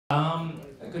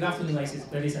Good afternoon,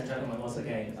 ladies and gentlemen, once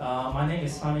again. My name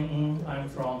is Simon Ng. I'm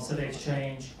from Civic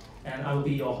Exchange, and I will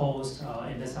be your host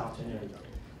in this afternoon.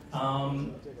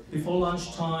 Before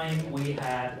lunchtime, we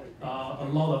had a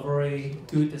lot of very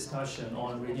good discussion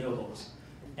on renewables.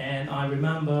 And I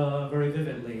remember very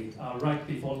vividly, right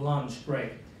before lunch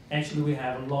break, actually we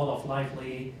have a lot of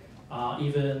lively,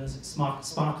 even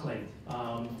sparkling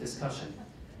discussion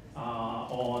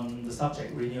on the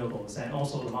subject renewables and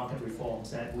also the market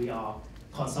reforms that we are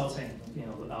consulting, the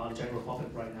general public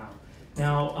right now.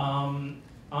 Now,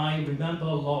 I remember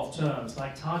a lot of terms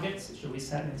like targets. Should we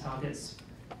set any targets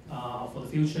for the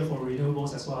future for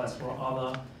renewables as well as for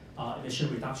other emission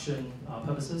reduction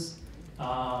purposes?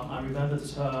 I remember the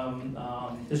term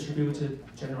distributed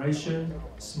generation,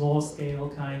 small scale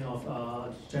kind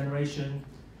of generation,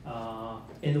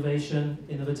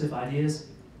 innovative ideas,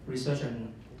 research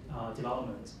and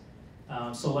development,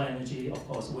 solar energy, of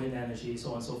course, wind energy, so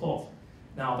on and so forth.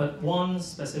 Now, but one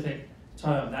specific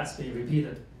term that's been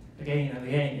repeated again and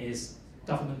again is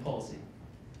government policy.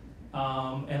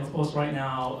 And of course, right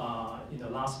now,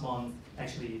 last month,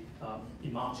 actually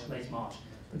in March, late March,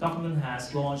 the government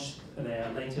has launched their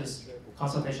latest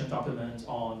consultation document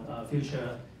on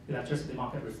future electricity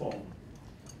market reform.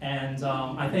 And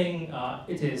I think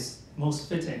it is most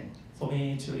fitting for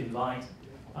me to invite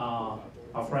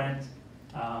our friend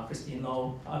Christine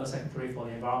Low, Under Secretary for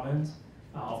the Environment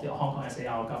of the Hong Kong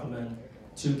HKSAR government,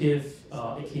 to give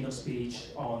a keynote speech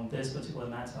on this particular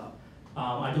matter.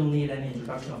 I don't need any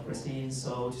introduction of Christine,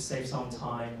 so to save some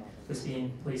time,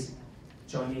 Christine, please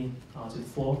join me to the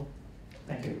floor.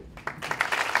 Thank you.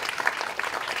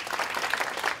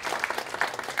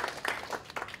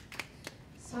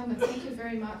 Simon, thank you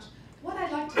very much. What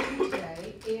I'd like to do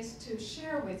today is to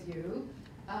share with you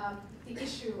the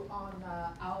issue on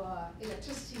our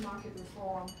electricity market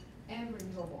reform and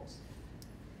renewables.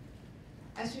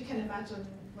 As you can imagine,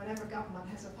 whenever government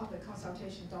has a public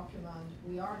consultation document,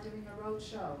 we are doing a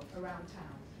roadshow around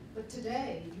town. But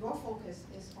today, your focus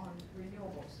is on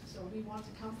renewables. So we want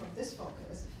to come from this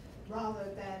focus rather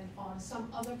than on some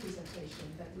other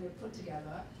presentation that we have put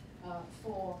together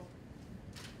for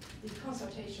the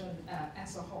consultation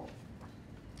as a whole.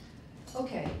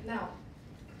 Okay, now,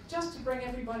 just to bring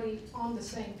everybody on the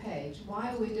same page, why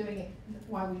are we doing it?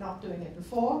 Why are we not doing it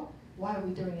before? Why are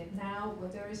we doing it now? Well,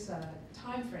 there is a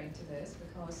time frame to this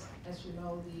because, as you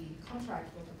know, the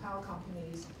contract with the power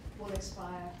companies will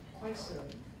expire quite soon.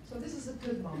 So this is a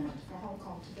good moment for Hong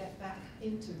Kong to get back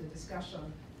into the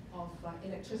discussion of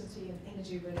electricity and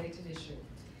energy-related issue.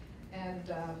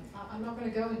 And I'm not going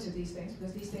to go into these things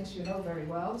because these things you know very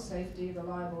well: safety,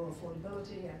 reliable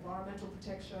affordability, environmental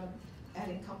protection,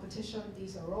 adding competition.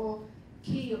 These are all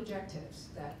key objectives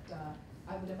that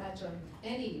I would imagine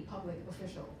any public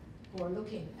official who are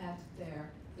looking at their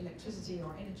electricity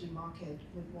or energy market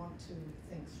would want to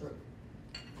think through.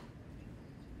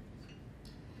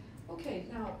 Okay,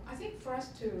 now I think for us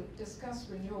to discuss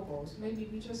renewables, maybe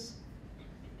we just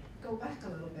go back a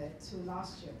little bit to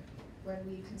last year when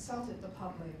we consulted the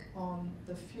public on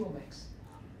the fuel mix.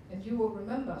 And you will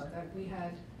remember that we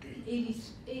had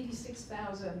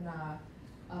 86,000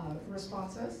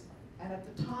 responses, and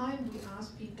at the time we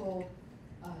asked people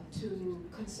to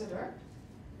consider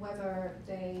whether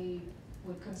they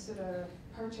would consider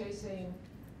purchasing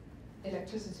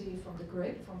electricity from the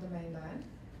grid, from the mainland,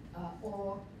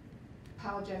 or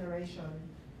power generation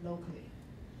locally,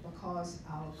 because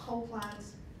our coal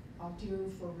plants are due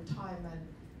for retirement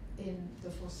in the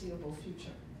foreseeable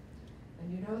future.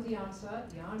 And you know the answer.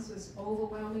 The answer is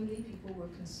overwhelmingly people were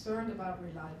concerned about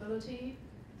reliability.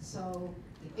 So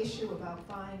the issue about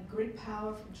buying grid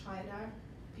power from China,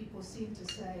 people seem to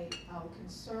say our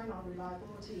concern on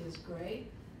reliability is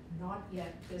great, not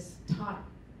yet this time.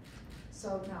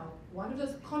 So now, one of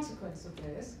the consequences of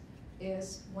this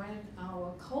is when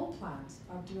our coal plants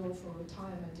are due for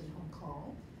retirement in Hong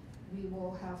Kong, we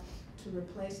will have to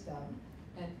replace them.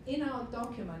 And in our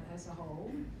document as a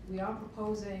whole, we are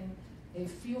proposing a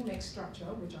fuel mix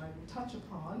structure, which I will touch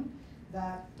upon,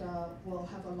 that will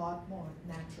have a lot more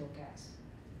natural gas.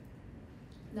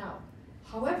 Now,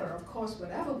 however, of course,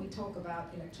 whenever we talk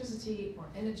about electricity or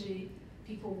energy,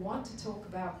 people want to talk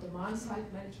about demand side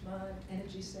management,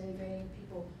 energy saving.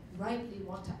 People rightly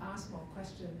want to ask more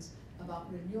questions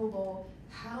about renewable.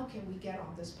 How can we get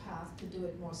on this path to do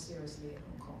it more seriously in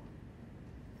Hong Kong?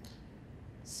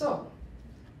 So,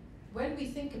 when we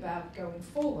think about going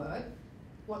forward,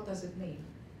 what does it mean?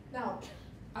 Now,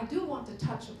 I do want to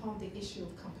touch upon the issue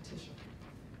of competition.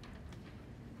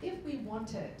 If we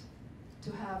wanted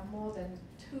to have more than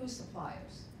 2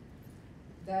 suppliers,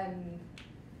 then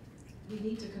we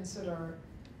need to consider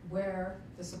where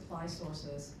the supply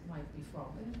sources might be from.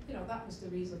 And you know, that was the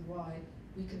reason why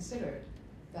we considered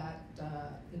that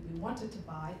if we wanted to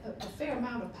buy a fair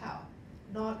amount of power,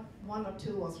 not 1 or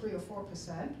 2 or 3 or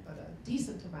 4%, but a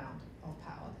decent amount of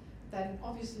power, then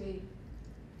obviously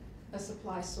a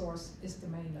supply source is the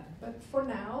mainland. But for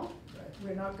now,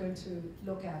 we're not going to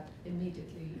look at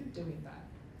immediately doing that.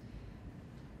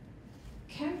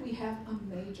 Can we have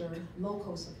a major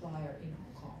local supplier in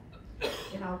Hong Kong?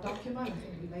 In our document, I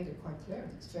think we made it quite clear,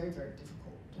 it's very, very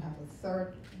difficult to have a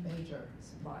third major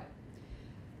supplier.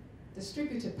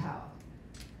 Distributed power,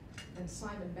 and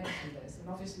Simon mentioned this, and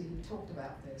obviously we talked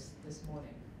about this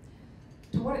morning.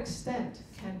 To what extent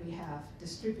can we have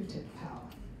distributed power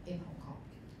in Hong Kong?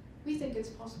 We think it's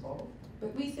possible,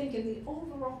 but we think in the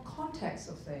overall context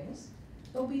of things,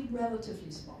 it'll be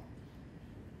relatively small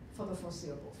for the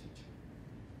foreseeable future.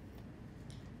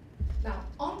 Now,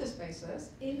 on this basis,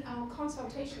 in our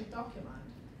consultation document,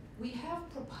 we have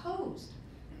proposed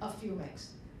a few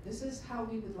mix. This is how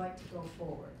we would like to go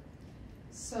forward.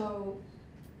 So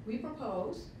we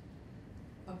propose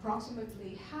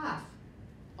approximately half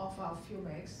of our fuel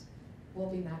mix will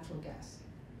be natural gas.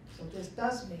 So this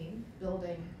does mean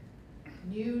building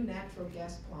new natural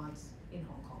gas plants in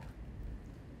Hong Kong.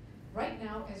 Right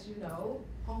now, as you know,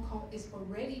 Hong Kong is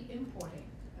already importing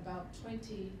about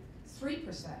 23%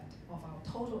 of our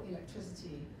total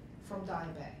electricity from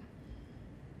Daya Bay,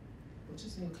 which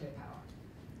is nuclear power.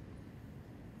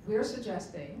 We're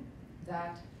suggesting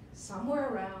that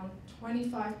somewhere around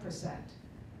 25%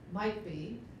 might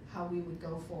be how we would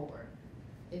go forward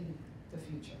in the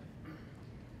future.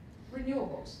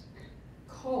 Renewables,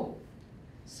 coal.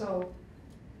 So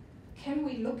can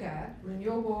we look at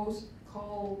renewables,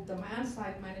 coal,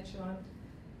 demand-side management?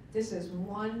 This is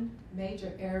one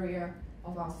major area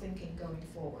of our thinking going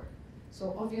forward.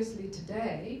 So obviously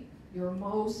today, you're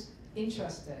most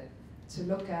interested to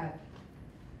look at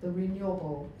the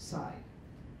renewable side.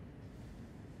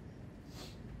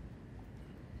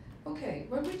 Okay,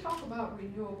 when we talk about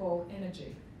renewable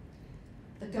energy,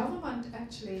 the government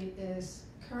actually is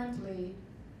currently,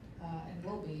 and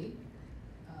will be,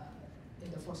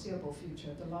 in the foreseeable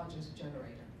future, the largest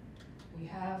generator. We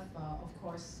have, of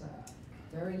course,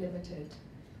 very limited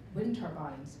wind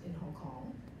turbines in Hong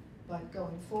Kong, but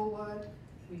going forward,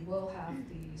 we will have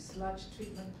the sludge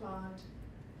treatment plant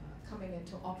coming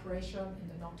into operation in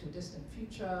the not too distant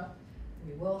future.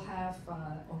 We will have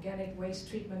organic waste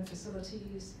treatment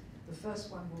facilities. The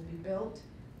first one will be built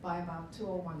by about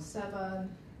 2017.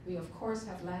 We of course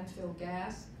have landfill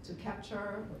gas to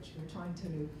capture, which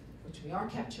we are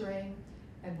capturing,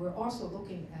 and we're also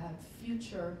looking at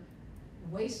future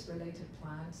waste-related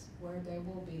plants where there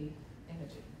will be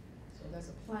energy. So there's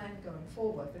a plan going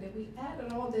forward. But if we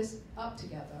added all this up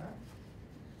together,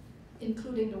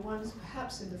 including the ones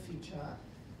perhaps in the future,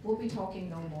 we'll be talking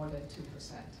no more than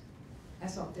 2%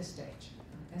 as of this stage.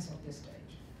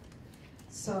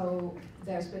 So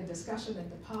there's been discussion in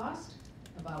the past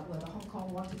about whether Hong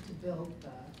Kong wanted to build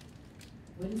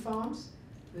wind farms.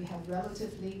 We have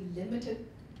relatively limited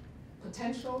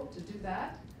potential to do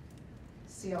that.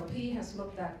 CLP has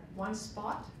looked at one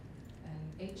spot,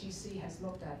 and HEC has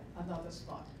looked at another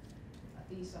spot.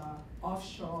 These are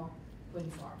offshore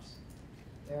wind farms.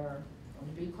 They're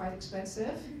going to be quite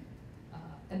expensive.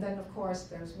 And then, of course,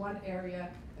 there's one area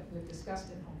that we've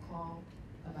discussed in Hong Kong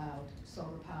about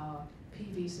solar power,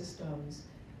 PV systems.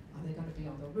 Are they going to be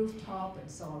on the rooftop and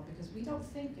so on? Because we don't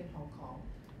think in Hong Kong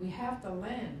we have the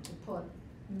land to put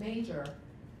major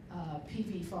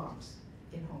PV farms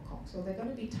in Hong Kong. So they're going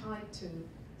to be tied to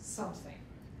something.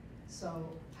 So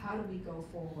how do we go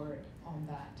forward on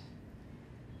that?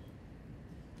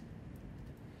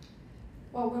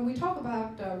 Well, when we talk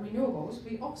about renewables,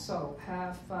 we also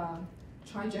have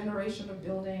trigeneration of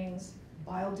buildings,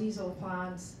 biodiesel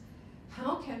plants.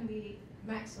 How can we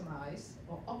maximize,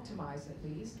 or optimize at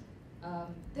least,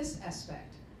 this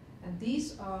aspect? And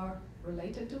these are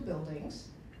related to buildings.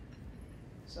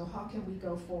 So how can we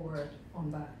go forward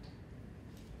on that?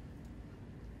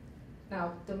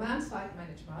 Now, demand-side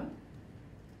management.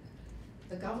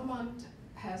 The government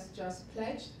has just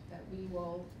pledged that we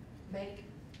will make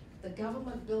the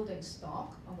government building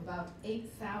stock of about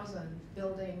 8,000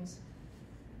 buildings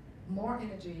more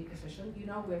energy efficient. You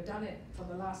know, we've done it for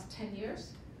the last 10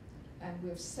 years, and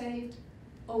we've saved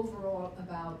overall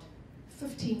about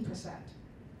 15%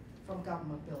 from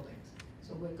government buildings.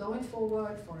 So we're going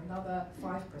forward for another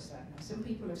 5%. Now, some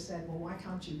people have said, well, why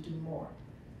can't you do more?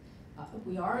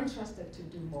 We are interested to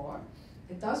do more.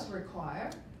 It does require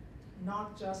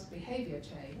not just behavior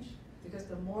change, because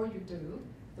the more you do,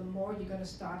 the more you're going to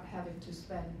start having to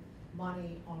spend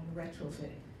money on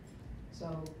retrofitting.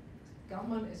 So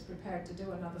government is prepared to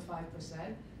do another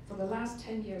 5%. For the last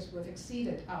 10 years, we've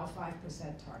exceeded our 5%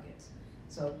 targets.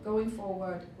 So going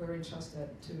forward, we're interested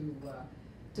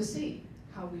to see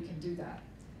how we can do that.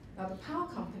 Now, the power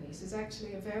companies is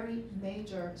actually a very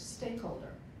major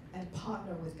stakeholder and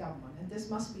partner with government, and this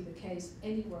must be the case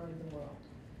anywhere in the world.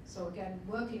 So again,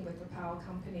 working with the power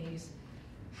companies,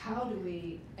 how do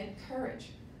we encourage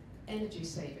energy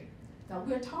saving? Now,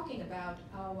 we're talking about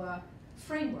our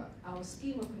framework, our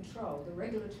scheme of control, the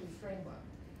regulatory framework.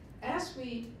 As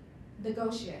we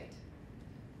negotiate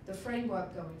the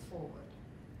framework going forward,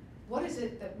 what is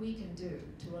it that we can do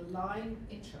to align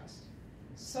interest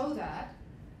so that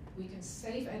we can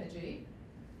save energy,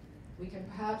 we can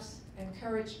perhaps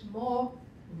encourage more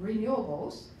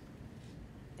renewables,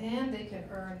 and they can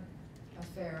earn a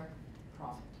fair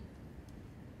profit?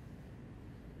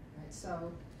 Right,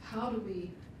 so how do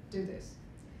we do this?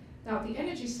 Now, the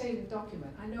energy saving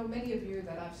document, I know many of you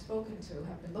that I've spoken to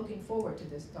have been looking forward to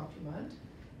this document.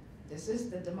 This is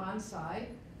the demand side.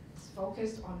 It's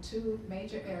focused on two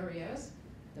major areas.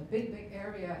 The big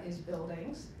area is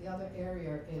buildings. The other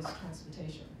area is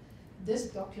transportation. This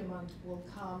document will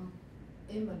come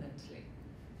imminently.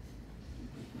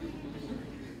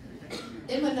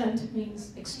 Imminent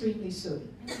means extremely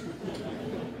soon.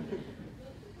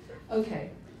 Okay,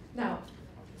 now,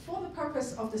 for the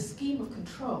purpose of the scheme of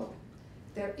control,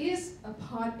 there is a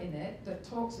part in it that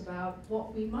talks about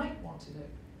what we might want to do.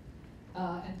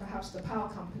 And perhaps the power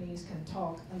companies can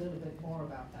talk a little bit more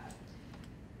about that.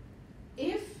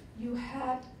 If you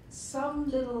had some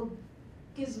little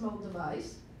gizmo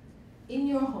device in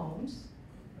your homes,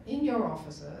 in your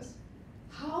offices,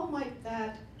 how might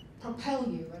that propel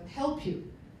you and help you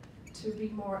to be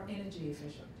more energy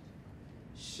efficient?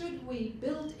 Should we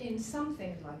build in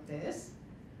something like this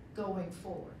going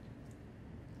forward?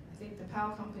 I think the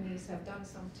power companies have done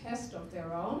some tests of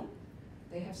their own.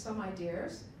 They have some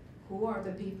ideas. Who are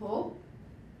the people,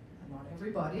 not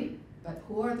everybody, but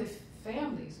who are the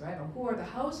families, right? Or who are the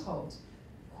households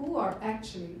who are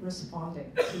actually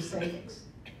responding to savings?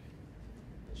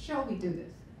 Shall we do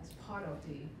this as part of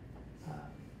the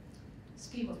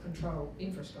scheme of control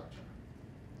infrastructure?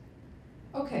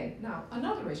 Okay, now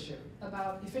another issue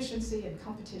about efficiency and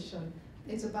competition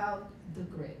is about the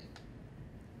grid.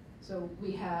 So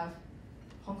we have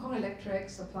Hong Kong Electric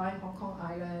supplying Hong Kong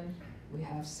Island, we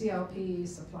have CLP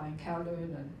supplying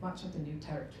Kowloon and much of the new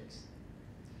territories.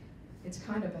 It's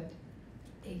kind of an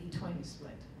 80-20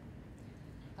 split.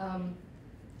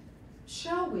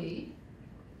 Shall we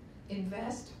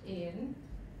invest in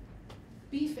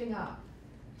beefing up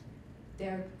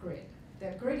their grid?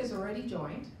 Their grid is already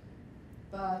joined,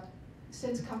 but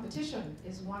since competition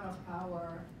is one of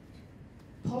our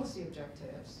policy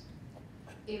objectives,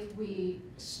 if we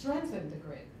strengthen the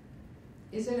grid,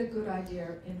 is it a good idea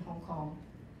in Hong Kong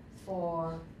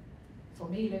for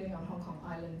me living on Hong Kong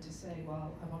Island to say,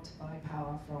 well, I want to buy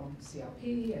power from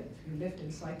CLP, and if you lived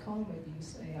in Sai Kung, maybe you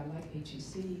say, I like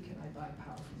HEC, can I buy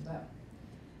power from them?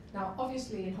 Now,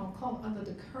 obviously in Hong Kong, under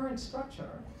the current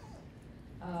structure,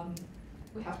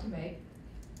 we have to make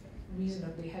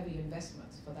reasonably heavy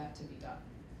investments for that to be done.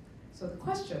 So the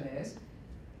question is,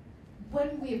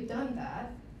 when we've done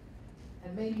that,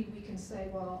 and maybe we can say,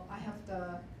 well, I have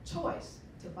the choice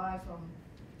to buy from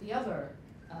the other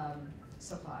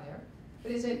supplier,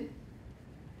 but is it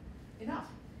enough?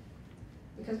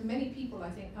 Because many people, I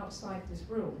think, outside this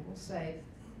room will say,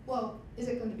 well, is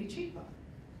it going to be cheaper?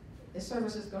 Is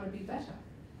services going to be better?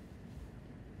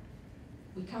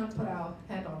 We can't put our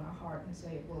hand on our heart and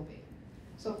say it will be.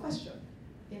 So question,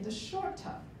 in the short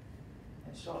term,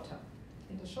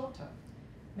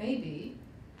 maybe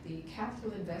the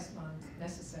capital investment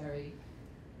necessary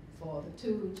for the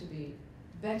two to be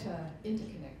better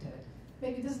interconnected,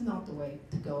 maybe this is not the way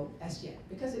to go as yet,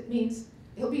 because it means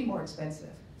it'll be more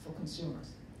expensive for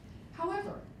consumers.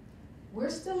 However, we're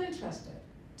still interested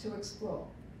to explore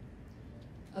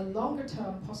a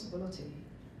longer-term possibility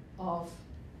of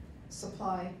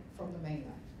supply from the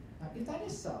mainland. Now, if that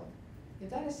is so,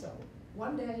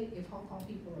 one day if Hong Kong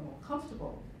people are more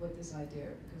comfortable with this idea,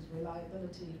 because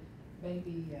reliability may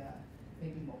be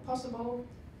more possible,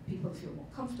 people feel more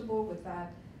comfortable with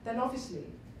that, then obviously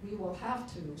we will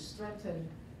have to strengthen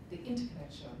the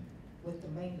interconnection with the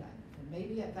mainland. And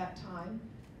maybe at that time,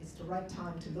 it's the right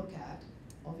time to look at,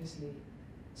 obviously,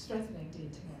 strengthening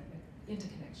the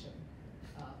interconnection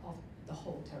of the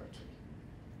whole territory.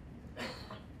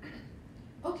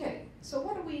 Okay, so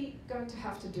what are we going to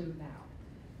have to do now?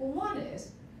 Well, one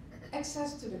is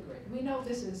access to the grid. We know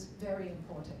this is very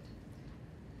important.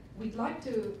 We'd like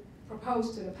to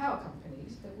propose to the power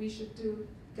companies that we should do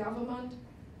government,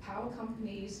 power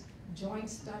companies, joint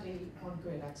study on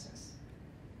grid access.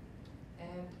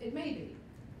 And it may be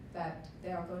that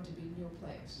there are going to be new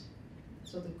players.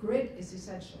 So the grid is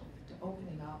essential to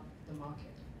opening up the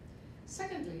market.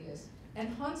 Secondly is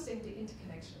enhancing the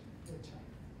interconnection with China.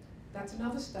 That's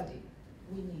another study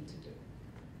we need to do.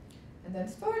 And then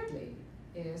thirdly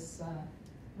is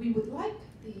we would like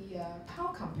the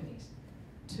power companies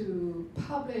to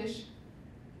publish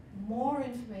more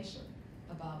information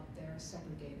about their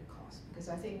segregated costs, because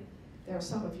I think there are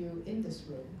some of you in this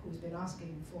room who's been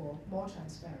asking for more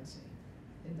transparency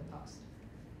in the past.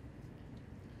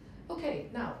 Okay,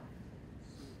 now,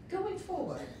 going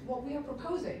forward, what we are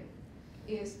proposing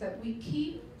is that we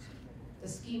keep the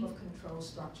scheme of control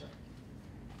structure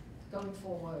going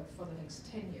forward for the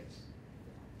next 10 years.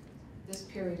 This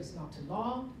period is not too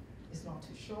long, it's not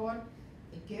too short.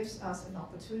 It gives us an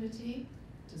opportunity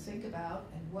to think about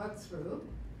and work through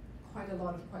quite a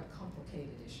lot of quite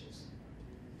complicated issues.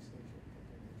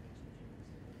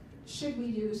 Should we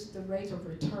use the rate of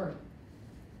return?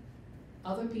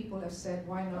 Other people have said,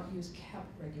 why not use cap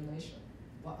regulation?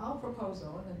 Well, our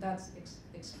proposal, and that's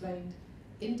explained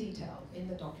in detail in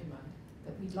the document,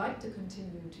 that we'd like to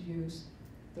continue to use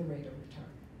the rate of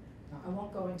return. Now, I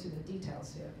won't go into the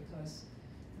details here because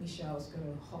Michelle's going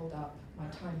to hold up. My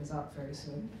time is up very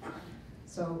soon.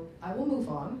 So I will move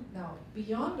on. Now,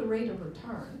 beyond the rate of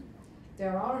return,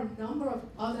 there are a number of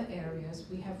other areas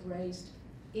we have raised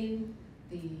in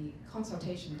the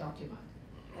consultation document.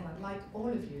 And I'd like all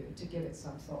of you to give it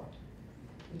some thought.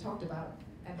 We talked about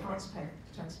enhanced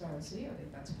transparency. I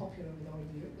think that's popular with all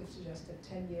of you. We've suggested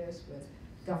 10 years with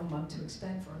government to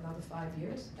extend for another 5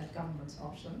 years at government's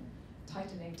option.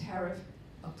 Tightening tariff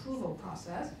approval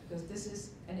process, because this is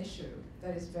an issue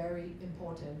that is very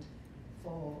important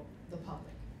for the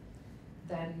public.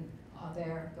 Then are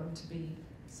there going to be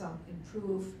some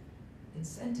improved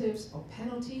incentives or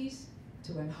penalties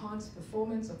to enhance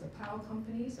performance of the power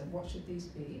companies, and what should these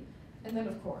be? And then,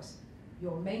 of course,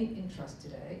 your main interest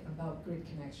today about grid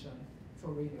connection for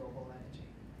renewable energy,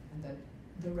 and then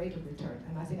the rate of return.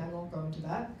 And I think I won't go into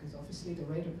that, because obviously the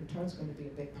rate of return is going to be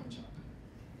a big punch-up.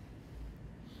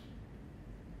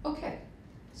 Okay,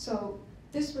 so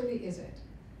this really is it.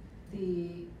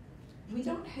 We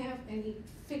don't have any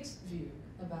fixed view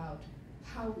about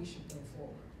how we should go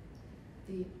forward.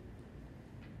 The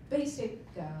basic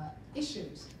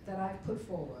issues that I've put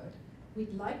forward,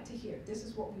 we'd like to hear. This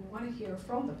is what we want to hear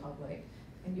from the public,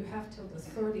 and you have till the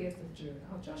 30th of June.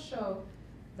 I'll just show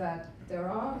that there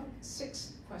are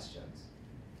 6 questions.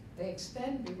 They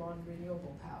extend beyond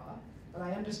renewable power, but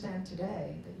I understand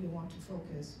today that you want to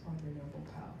focus on renewable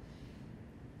power.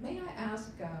 May I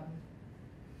ask,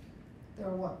 there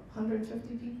are what,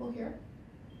 150 people here?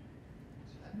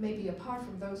 Maybe apart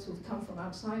from those who've come from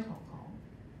outside Hong Kong,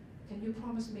 can you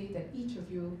promise me that each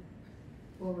of you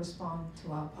will respond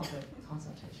to our public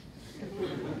consultation?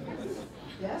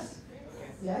 Yes?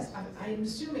 Yes, I'm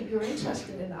assuming you're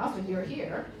interested enough and you're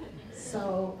here,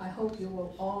 so I hope you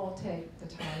will all take the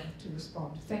time to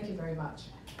respond. Thank you very much.